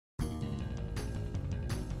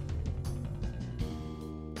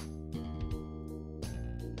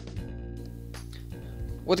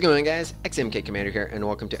What's going on, guys? xAMK Commander here, and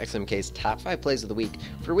welcome to xAMK's Top 5 Plays of the Week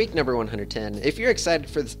for week number 110. If you're excited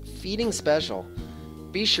for this feeding special,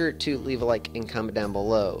 be sure to leave a like and comment down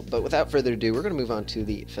below. But without further ado, we're going to move on to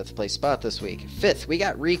the 5th place spot this week. 5th, we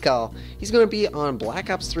got Recall. He's going to be on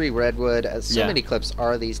Black Ops 3 Redwood, as so many clips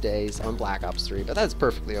are these days on Black Ops 3, but that's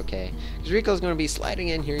perfectly okay. Because Recall's going to be sliding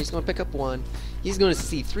in here, he's going to pick up one, he's going to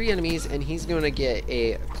see 3 enemies, and he's going to get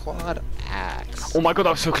a quad axe. Oh my god,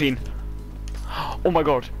 that was so clean. Oh my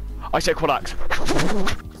god, I said quad axe.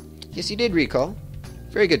 Yes, you did, Recall.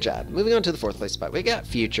 Very good job. Moving on to the 4th place spot, we got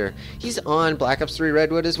Future. He's on Black Ops 3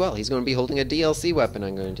 Redwood as well. He's going to be holding a DLC weapon,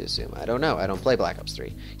 I'm going to assume. I don't know. I don't play Black Ops 3.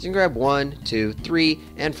 He's going to grab 1, 2, 3,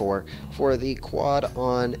 and 4 for the quad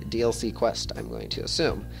on DLC quest, I'm going to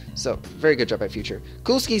assume. So, very good job by Future.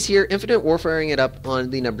 Coolski's here, Infinite Warfaring it up on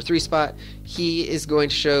the number 3 spot. He is going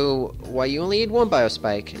to show why you only need 1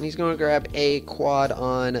 Biospike, and he's going to grab a quad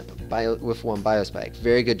on with 1 Biospike.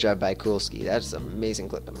 Very good job by Coolski. That's an amazing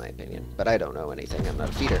clip in my opinion, but I don't know anything. I'm not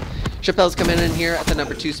a feeder. Chappelle's coming in here at the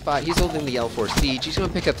number 2 spot. He's holding the L4 Siege. He's going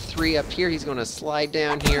to pick up 3 up here. He's going to slide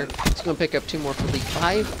down here. He's going to pick up 2 more for the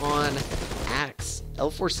 5 on Axe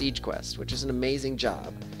L4 Siege quest, which is an amazing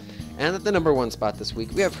job. And at the number 1 spot this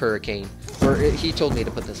week, we have Hurricane. Or he told me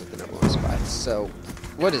to put this at the number 1 spot. So,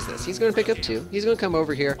 what is this? He's going to pick up 2. He's going to come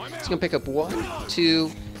over here. He's going to pick up 1,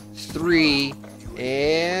 2, 3,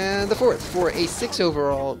 and the 4th for a 6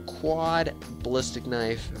 overall quad ballistic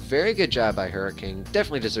knife. Very good job by Hurricane.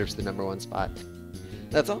 Definitely deserves the number 1 spot.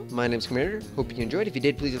 That's all. My name's Commander. Hope you enjoyed. If you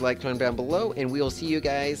did, please like, comment down below, and we will see you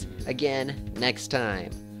guys again next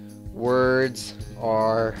time. Words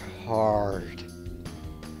are hard.